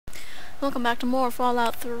Welcome back to more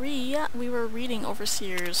Fallout 3. Yeah, we were reading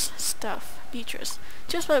Overseer's stuff. Beatrice.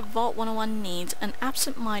 Just what Vault 101 needs, an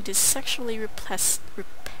absent-minded, sexually repressed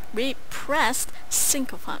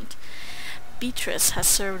sycophant. Beatrice has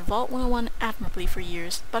served Vault 101 admirably for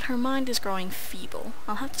years, but her mind is growing feeble.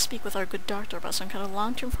 I'll have to speak with our good doctor about some kind of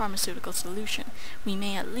long-term pharmaceutical solution. We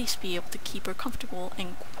may at least be able to keep her comfortable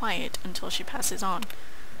and quiet until she passes on.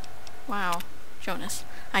 Wow. Jonas.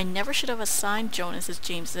 I never should have assigned Jonas as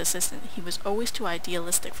James's assistant. He was always too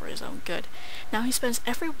idealistic for his own good. Now he spends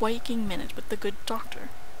every waking minute with the good doctor.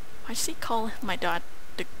 Why does he call my dad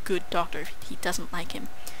the good doctor if he doesn't like him?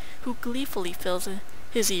 Who gleefully fills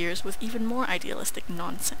his ears with even more idealistic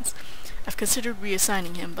nonsense. I've considered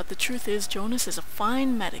reassigning him, but the truth is Jonas is a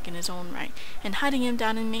fine medic in his own right, and hiding him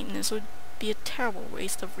down in maintenance would be a terrible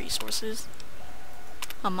waste of resources.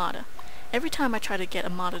 Amada. Every time I try to get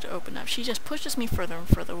Amada to open up, she just pushes me further and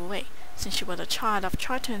further away. Since she was a child, I've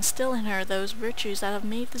tried to instill in her those virtues that have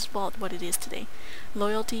made this vault what it is today.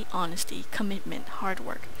 Loyalty, honesty, commitment, hard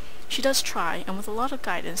work. She does try, and with a lot of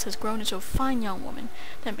guidance has grown into a fine young woman.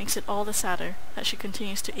 That makes it all the sadder that she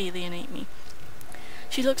continues to alienate me.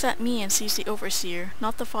 She looks at me and sees the overseer,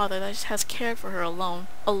 not the father that has cared for her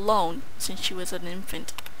alone since she was an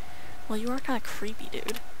infant. Well, you are kinda creepy,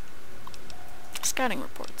 dude. Scouting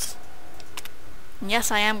reports.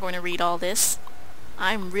 Yes, I am going to read all this.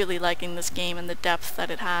 I'm really liking this game and the depth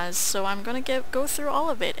that it has, so I'm going to go through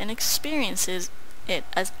all of it and experience it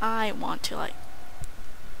as I want to like.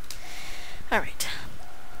 Alright.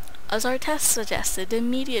 As our test suggested, the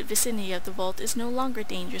immediate vicinity of the vault is no longer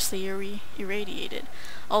dangerously irradiated,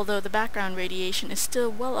 although the background radiation is still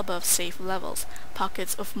well above safe levels.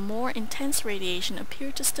 Pockets of more intense radiation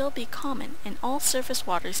appear to still be common, and all surface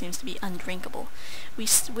water seems to be undrinkable. We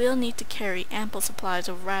will need to carry ample supplies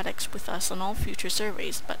of Radix with us on all future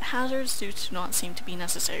surveys, but hazard suits do not seem to be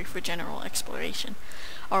necessary for general exploration.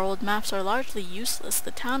 Our old maps are largely useless.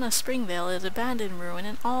 The town of Springvale is abandoned in ruin,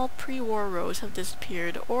 and all pre-war roads have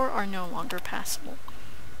disappeared or are no longer passable.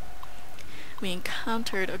 We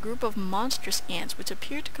encountered a group of monstrous ants which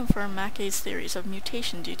appeared to confirm Mackay's theories of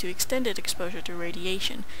mutation due to extended exposure to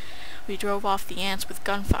radiation. We drove off the ants with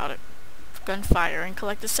gunfire and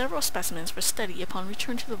collected several specimens for study upon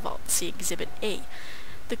return to the vault. See Exhibit A.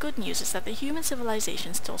 The good news is that the human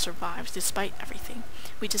civilization still survives despite everything.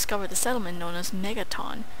 We discovered the settlement known as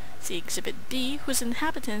Megaton. See Exhibit B, whose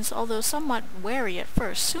inhabitants, although somewhat wary at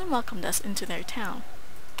first, soon welcomed us into their town.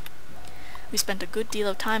 We spent a good deal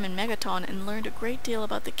of time in Megaton and learned a great deal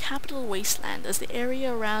about the capital wasteland, as the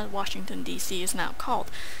area around Washington, D.C. is now called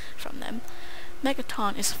from them.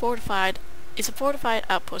 Megaton is a fortified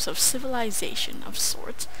outpost of civilization of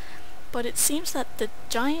sorts, but it seems that the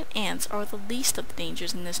giant ants are the least of the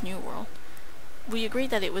dangers in this new world. We agreed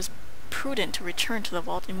that it was prudent to return to the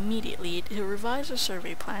vault immediately to revise our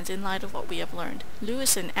survey plans in light of what we have learned.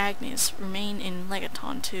 Lewis and Agnes remain in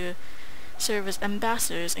Megaton to serve as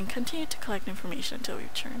ambassadors and continue to collect information until we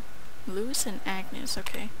return. Lewis and Agnes,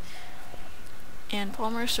 okay. And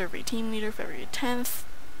Palmer, survey team leader, February 10th,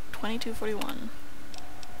 2241.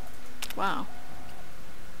 Wow.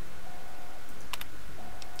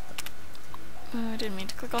 I didn't mean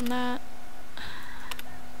to click on that.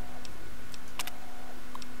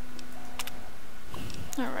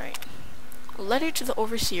 Alright. A letter to the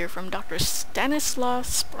Overseer from Dr. Stanislaw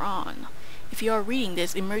Sprawn. If you are reading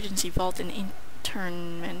this, emergency vault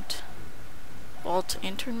internment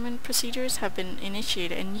procedures have been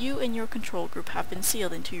initiated, and you and your control group have been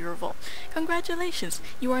sealed into your vault. Congratulations!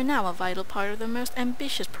 You are now a vital part of the most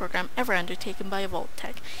ambitious program ever undertaken by Vault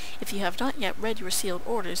Tech. If you have not yet read your sealed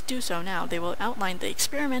orders, do so now. They will outline the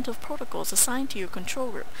experimental protocols assigned to your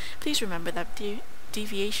control group. Please remember that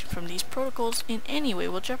deviation from these protocols in any way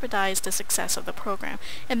will jeopardize the success of the program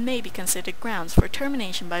and may be considered grounds for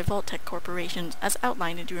termination by Vault-Tec Corporation as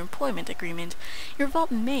outlined in your employment agreement. Your vault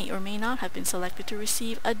may or may not have been selected to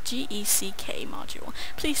receive a GECK module.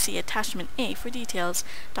 Please see Attachment A for details.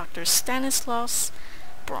 Dr. Stanislaus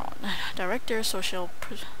Braun, Director,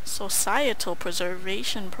 Societal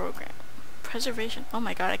Preservation Program. Oh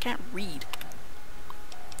my god, I can't read.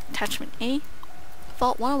 Attachment A.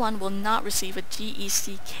 Vault 101 will not receive a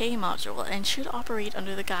GECK module and should operate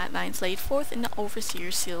under the guidelines laid forth in the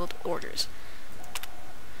Overseer's sealed orders.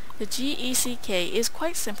 The GECK is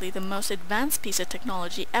quite simply the most advanced piece of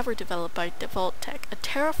technology ever developed by Vault Tech, a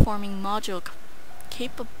terraforming module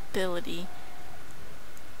capability...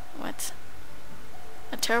 What?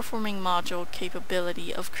 A terraforming module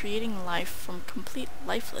capability of creating life from complete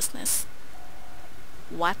lifelessness.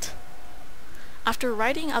 What? After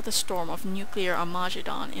riding out the storm of nuclear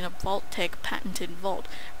Armageddon in a Vault-Tec patented vault,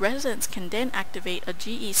 residents can then activate a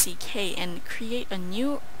GECK and create a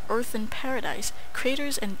new earthen paradise.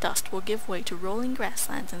 Craters and dust will give way to rolling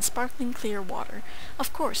grasslands and sparkling clear water.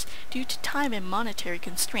 Of course, due to time and monetary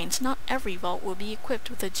constraints, not every vault will be equipped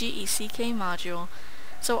with a GECK module.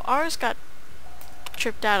 So ours got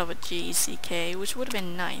tripped out of a GECK, which would have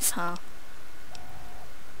been nice, huh?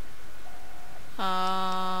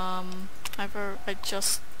 I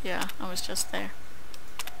was just there.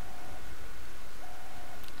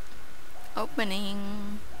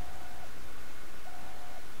 Opening.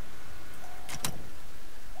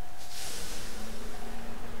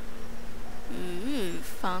 Ooh,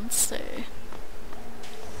 fancy.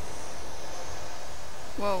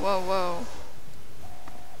 Whoa, whoa, whoa.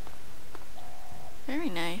 Very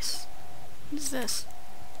nice. What is this?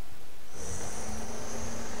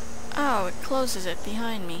 Oh, it closes it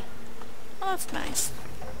behind me. Oh, that's nice.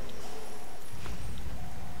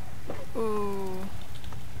 Ooh.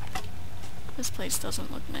 This place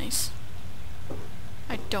doesn't look nice.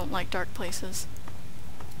 I don't like dark places.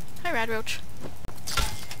 Hi, Radroach.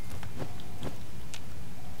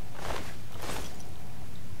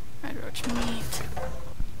 Radroach meat.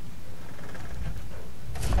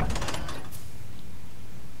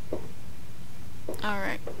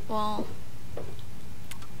 Alright, well...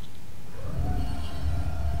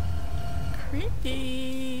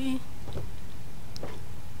 creepy.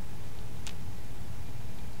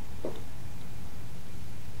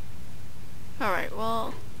 Alright,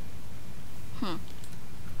 well...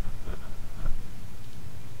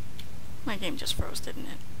 My game just froze, didn't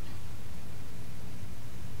it?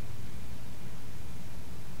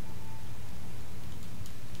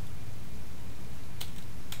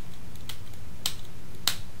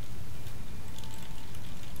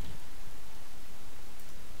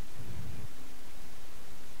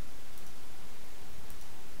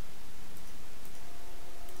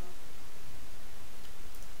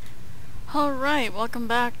 Alright, welcome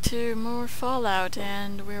back to more Fallout,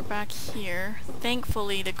 and we're back here.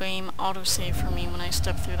 Thankfully the game autosaved for me when I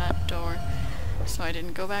stepped through that door, so I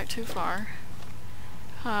didn't go back too far.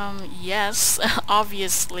 Yes,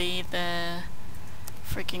 obviously the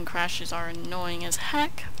freaking crashes are annoying as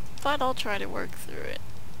heck, but I'll try to work through it.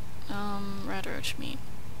 Radroach meat.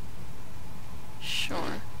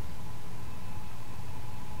 Sure.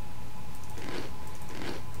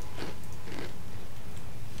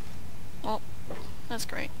 Well, that's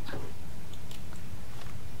great.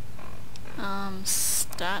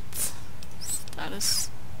 Status.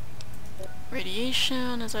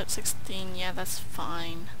 Radiation is at 16, yeah, that's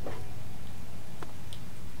fine.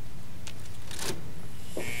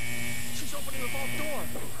 She's opening the vault door.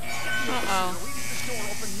 Uh-oh. We need this door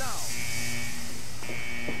open now.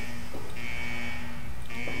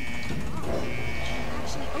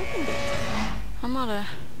 Actually opened it. I'm not a...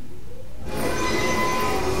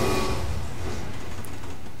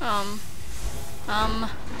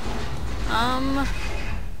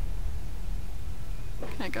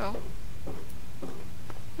 Can I go?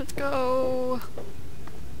 Let's go!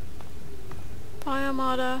 Bye,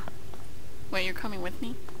 Amada. Wait, you're coming with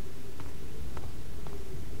me?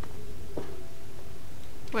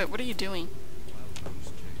 Wait, what are you doing?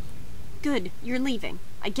 Good, you're leaving.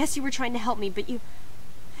 I guess you were trying to help me, but you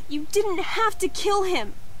didn't have to kill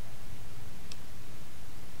him!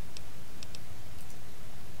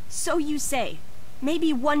 So you say.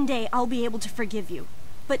 Maybe one day I'll be able to forgive you.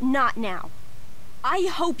 But not now. I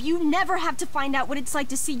hope you never have to find out what it's like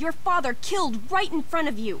to see your father killed right in front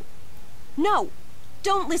of you. No!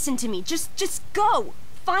 Don't listen to me. Just go!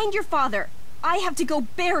 Find your father. I have to go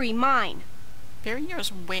bury mine. Bury yours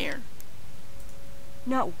where?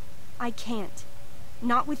 No, I can't.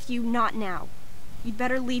 Not with you, not now. You'd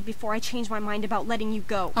better leave before I change my mind about letting you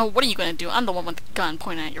go. Oh, what are you gonna do? I'm the one with the gun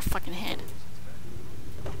pointing at your fucking head.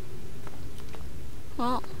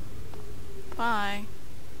 Well, bye.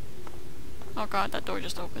 Oh god, that door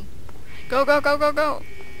just opened. Go, go, go, go, go!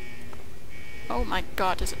 Oh my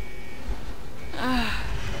god, is it...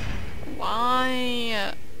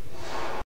 Why?